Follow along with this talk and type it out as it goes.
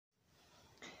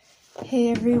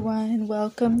Hey everyone,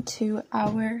 welcome to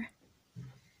our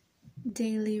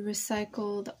daily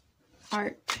recycled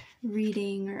art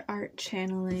reading or art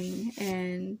channeling.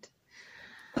 And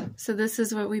so this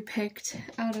is what we picked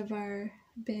out of our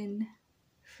bin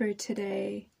for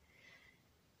today.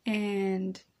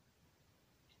 And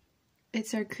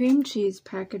it's our cream cheese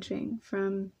packaging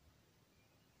from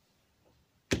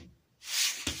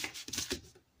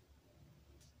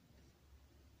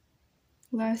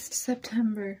last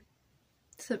September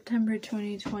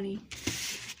 2020.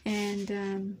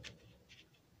 And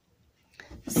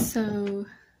so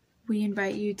we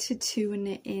invite you to tune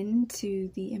in to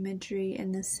the imagery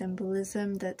and the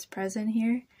symbolism that's present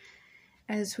here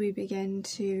as we begin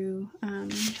to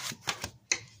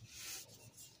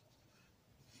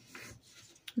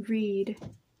read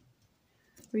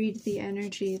the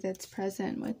energy that's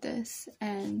present with this,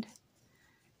 and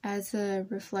as a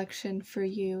reflection for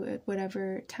you at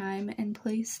whatever time and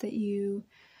place that you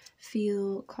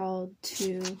feel called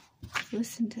to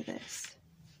listen to this.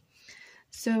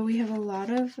 So we have a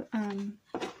lot of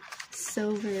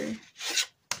silver,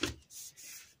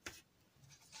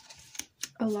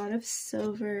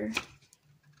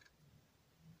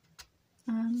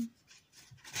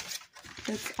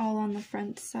 that's all on the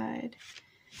front side,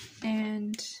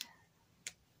 and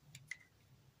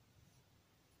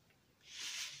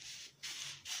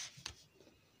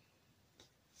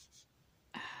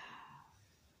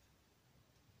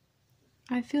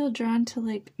I feel drawn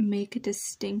to make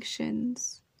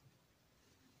distinctions,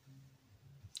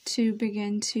 to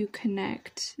begin to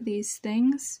connect these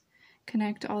things,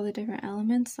 connect all the different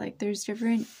elements. Like there's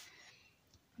different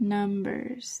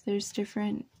numbers, there's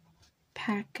different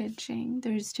packaging,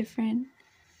 there's different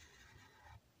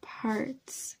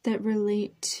parts that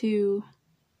relate to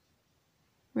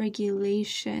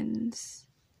regulations.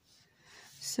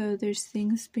 So there's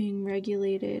things being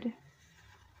regulated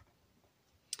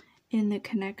in the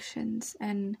connections,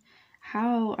 and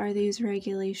how are these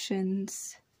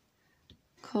regulations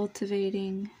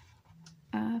cultivating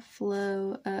a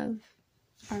flow of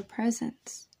our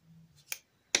presence?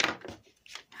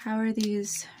 How are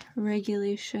these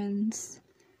regulations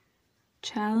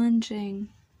challenging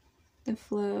the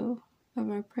flow of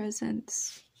our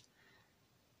presence?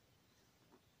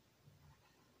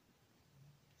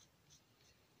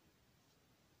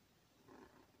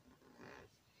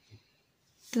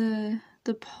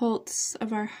 The pulse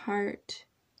of our heart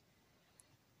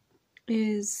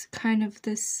is kind of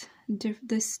it's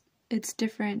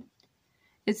different,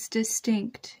 it's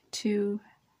distinct to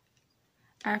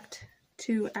act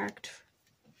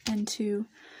and to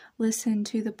listen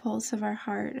to the pulse of our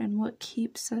heart and what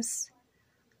keeps us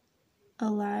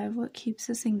alive, what keeps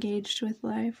us engaged with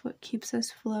life, what keeps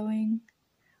us flowing,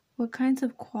 what kinds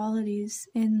of qualities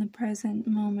in the present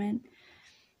moment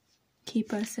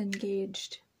keep us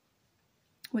engaged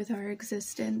with our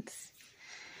existence.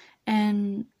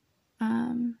 And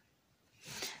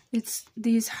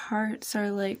these hearts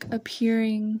are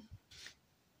appearing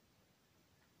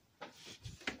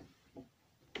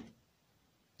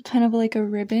kind of like a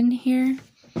ribbon here,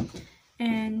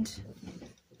 and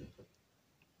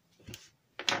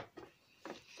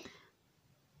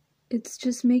it's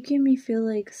just making me feel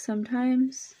like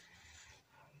sometimes,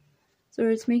 so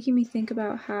it's making me think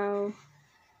about how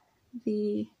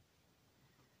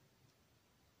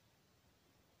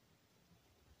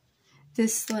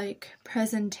this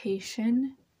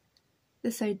presentation,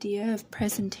 this idea of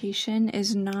presentation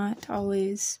is not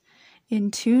always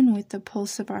in tune with the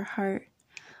pulse of our heart.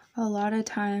 A lot of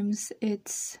times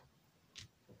it's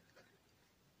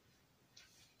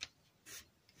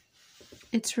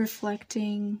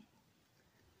reflecting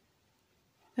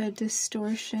a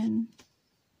distortion.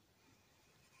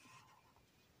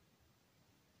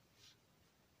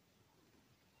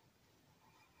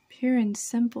 Pure and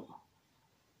simple.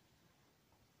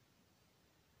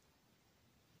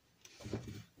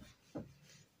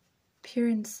 Pure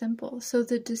and simple. So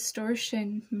the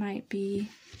distortion might be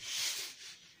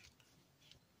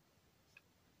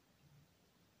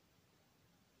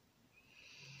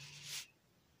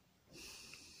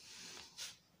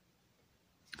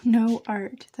no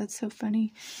art. That's so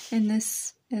funny. In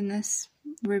this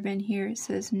ribbon here, it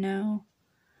says no.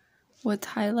 What's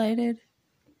highlighted?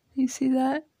 You see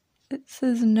that? It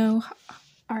says no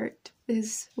art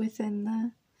is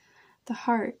within the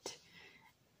heart.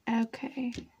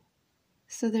 Okay.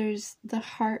 So there's the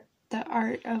heart, the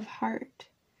art of heart.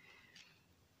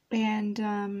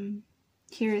 And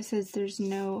here it says there's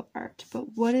no art.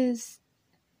 But what is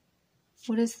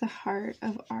the heart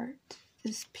of art?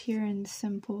 Is pure and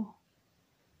simple.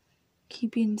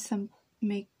 Keeping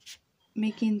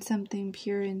making something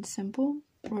pure and simple,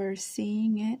 or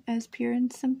seeing it as pure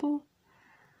and simple.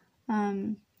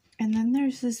 And then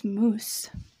there's this moose.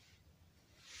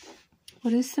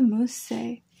 What does the moose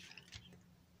say?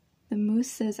 The moose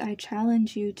says, I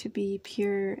challenge you to be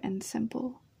pure and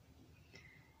simple.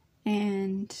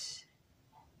 And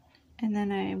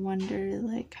then I wonder,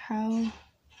 like, how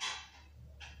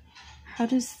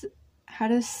is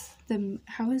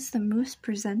the moose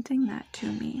presenting that to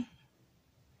me?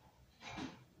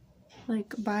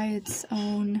 Like, by its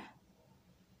own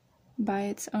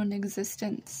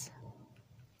existence.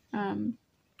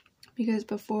 Because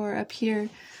before, up here,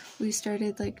 we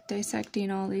started like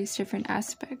dissecting all these different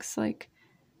aspects, like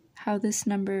how this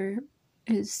number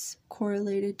is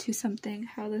correlated to something,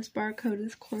 how this barcode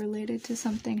is correlated to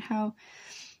something, how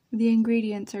the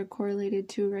ingredients are correlated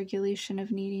to a regulation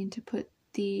of needing to put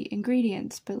the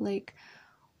ingredients, but like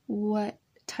what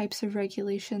types of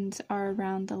regulations are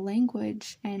around the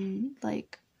language, and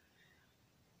like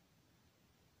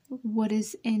what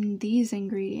is in these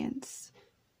ingredients.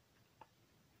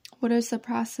 What is the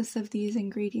process of these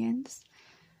ingredients?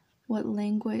 What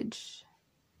language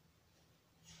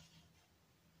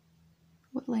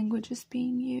is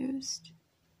being used?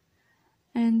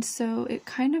 And so it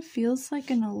kind of feels like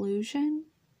an illusion.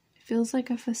 It feels like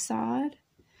a facade.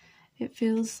 It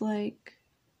feels like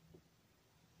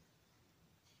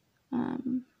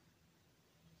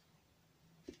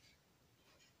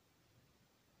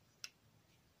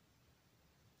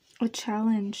a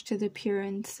challenge to the pure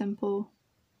and simple.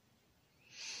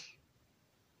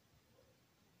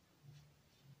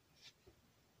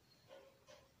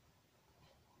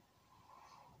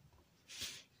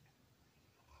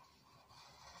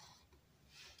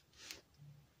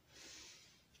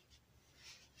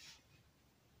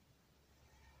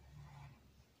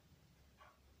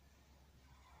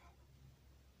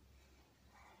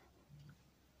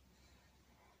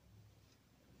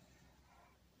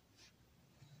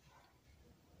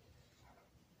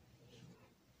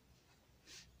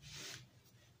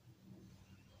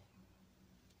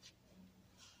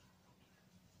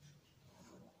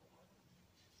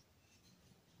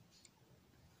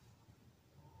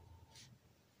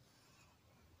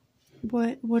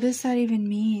 What does that even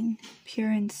mean?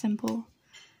 Pure and simple?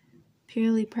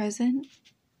 Purely present?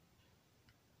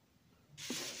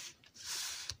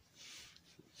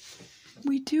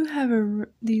 We do have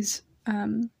these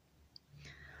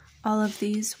all of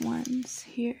these ones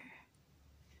here.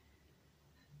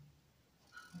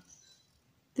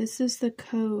 This is the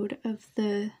code of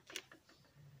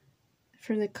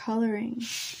for the coloring.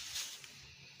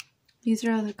 These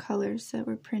are all the colors that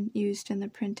were used in the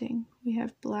printing. We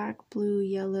have black, blue,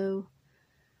 yellow,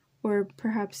 or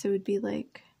perhaps it would be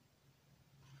like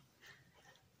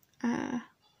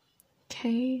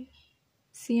K,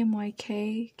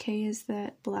 CMYK. K is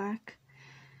that black.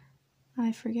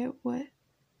 I forget what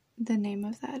the name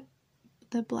of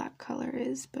the black color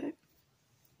is, but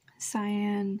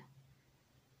cyan,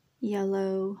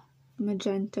 yellow,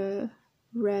 magenta,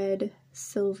 red,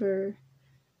 silver,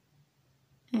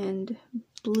 and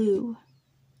blue.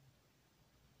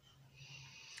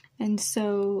 And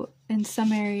so in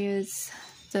some areas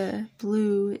the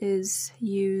blue is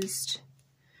used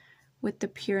with the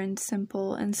pure and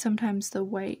simple, and sometimes the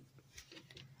white,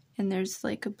 and there's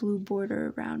like a blue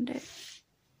border around it.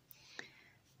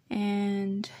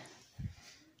 And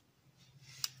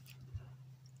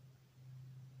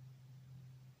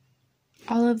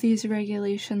all of these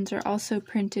regulations are also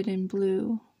printed in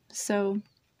blue. So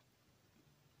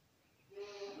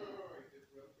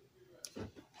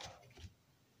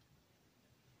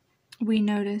we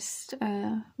notice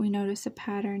a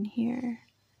pattern here.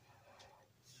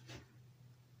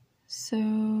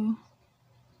 So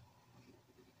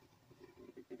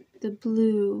the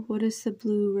blue, what does the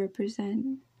blue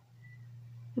represent?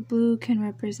 The blue can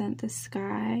represent the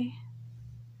sky.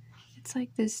 It's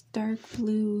like this dark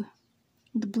blue.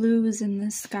 The blue is in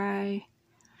the sky,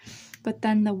 but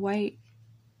then the white,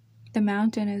 the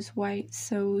mountain is white,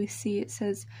 so we see it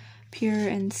says pure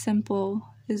and simple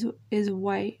is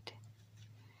white.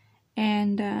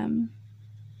 And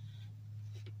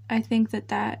I think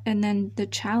that, and then the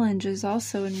challenge is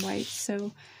also in white,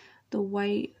 so the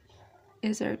white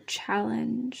is our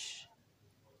challenge.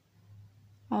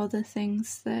 All the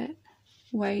things that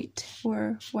white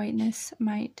or whiteness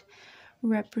might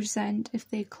represent if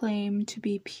they claim to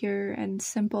be pure and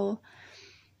simple,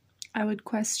 I would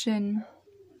question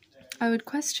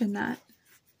that,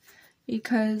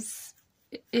 because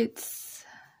if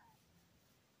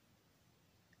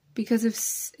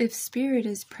spirit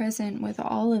is present with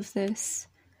all of this,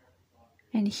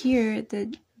 and here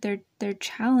the they're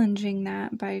challenging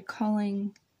that by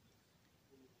calling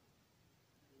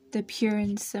the pure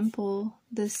and simple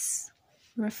this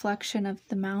reflection of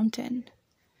the mountain.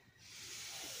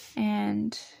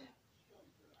 And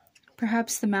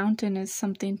perhaps the mountain is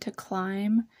something to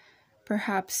climb.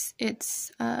 Perhaps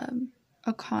it's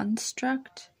a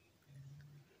construct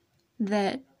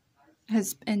that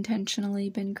has intentionally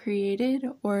been created,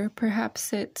 or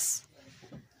perhaps it's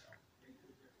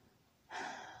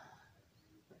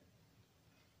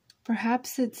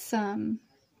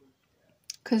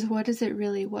because what is it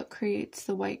really? What creates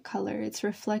the white color? It's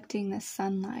reflecting the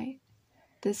sunlight,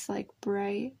 this like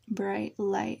bright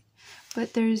light.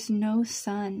 But there's no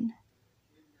sun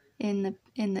in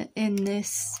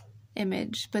this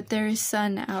image, but there is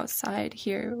sun outside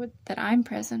here that I'm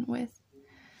present with.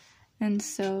 And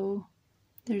so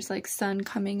there's like sun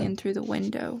coming in through the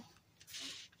window.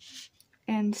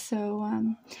 And so,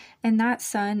 and that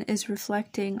sun is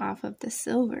reflecting off of the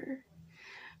silver,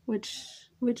 which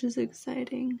is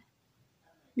exciting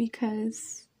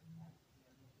because,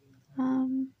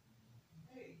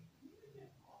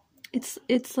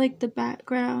 it's like the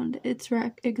background, it's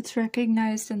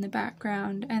recognized in the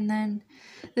background. And then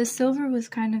the silver was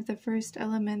kind of the first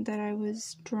element that I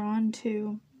was drawn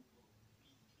to.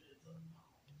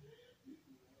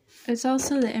 It's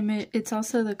also the image, it's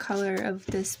also the color of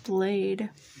this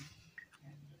blade.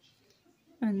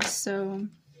 And so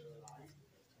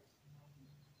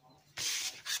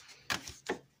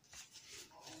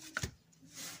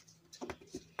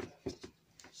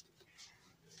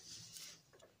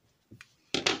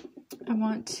I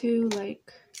want to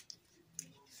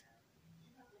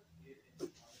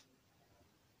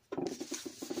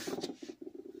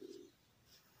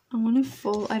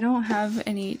fold. I don't have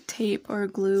any tape or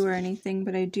glue or anything,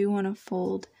 but I do want to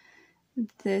fold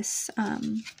this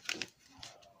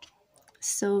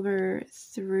silver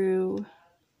through.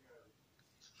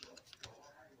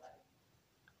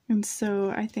 And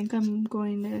so I think I'm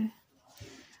going to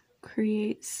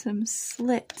create some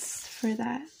slits for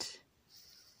that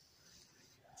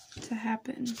to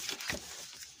happen.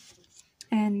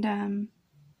 And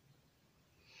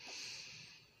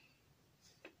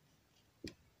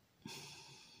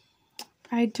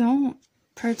I don't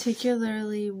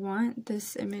particularly want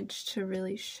this image to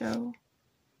really show.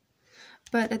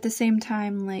 But at the same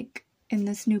time, like in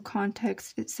this new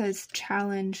context, it says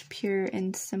challenge pure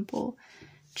and simple.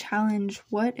 Challenge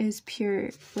what is pure.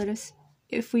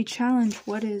 If we challenge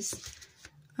what is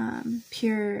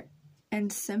pure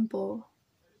and simple,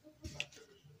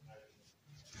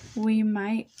 we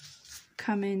might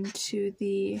come into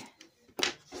the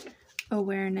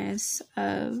awareness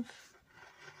of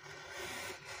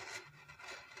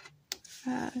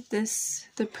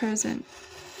the present.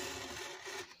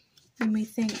 When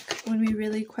we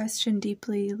really question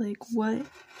deeply, like what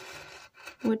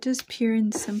does pure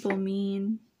and simple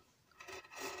mean?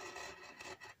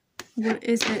 What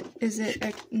is it? Is it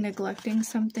neglecting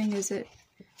something? Is it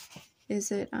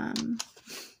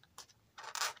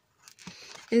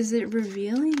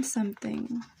revealing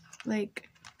something? Like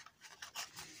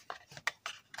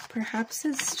perhaps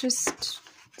it's just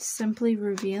simply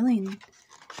revealing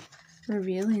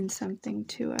something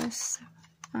to us.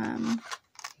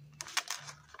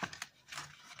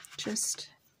 Just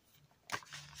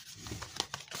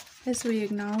as we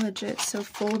acknowledge it. So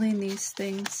folding these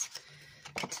things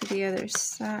to the other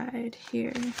side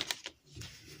here.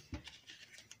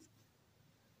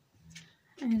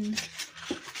 And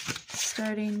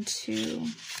starting to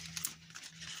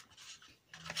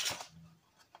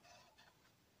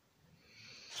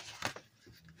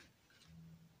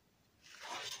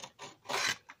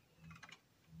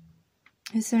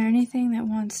is there anything that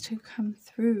wants to come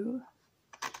through?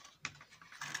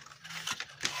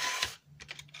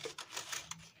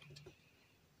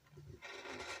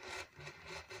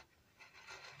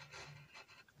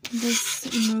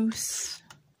 This moose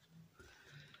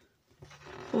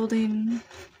holding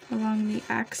along the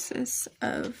axis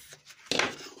of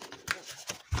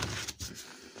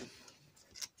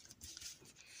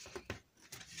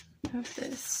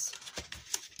this.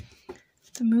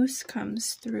 The moose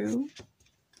comes through.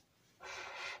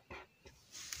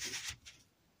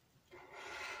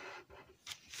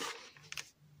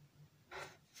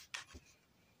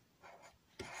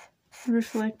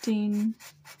 Reflecting,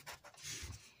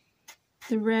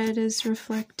 the red is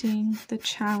reflecting the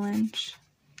challenge.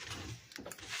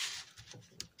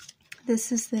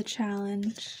 This is the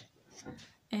challenge,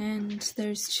 and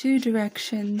there's two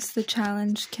directions the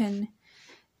challenge can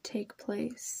take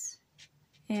place.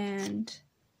 And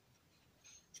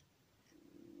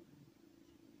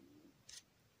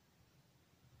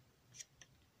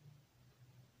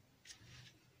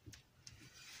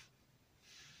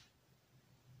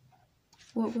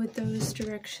what would those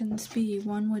directions be?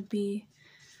 One would be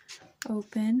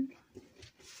open.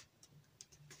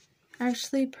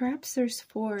 Actually, perhaps there's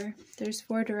four. There's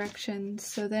 4 directions.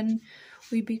 So then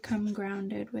we become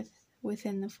grounded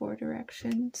within the 4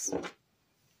 directions,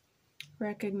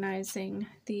 recognizing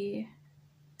the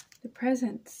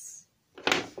presence.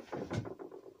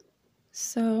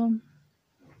 So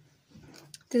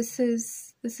this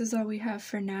is all we have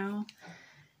for now.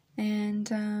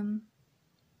 And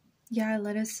yeah,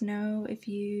 let us know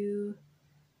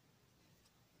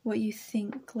what you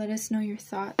think. Let us know your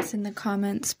thoughts in the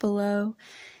comments below.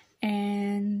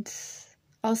 And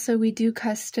also, we do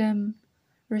custom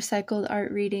recycled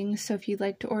art readings, so if you'd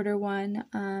like to order one,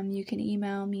 you can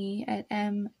email me at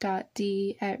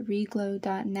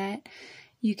m.d@reglow.net.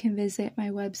 You can visit my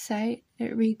website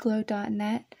at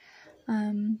reglow.net.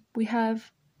 We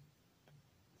have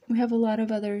a lot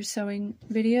of other sewing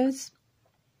videos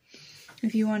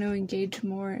if you want to engage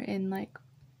more in like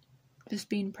just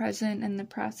being present in the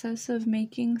process of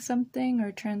making something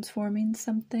or transforming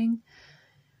something,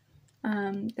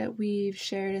 that we've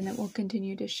shared and that we'll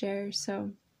continue to share.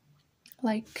 So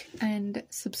like and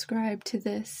subscribe to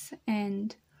this,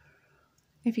 and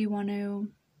if you want to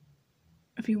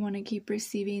keep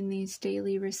receiving these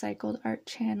daily recycled art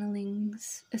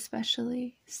channelings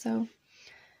especially. So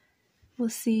we'll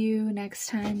see you next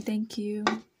time. Thank you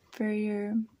for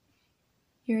your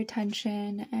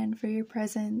attention and for your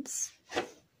presence.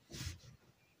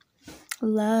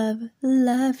 Love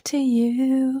to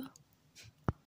you.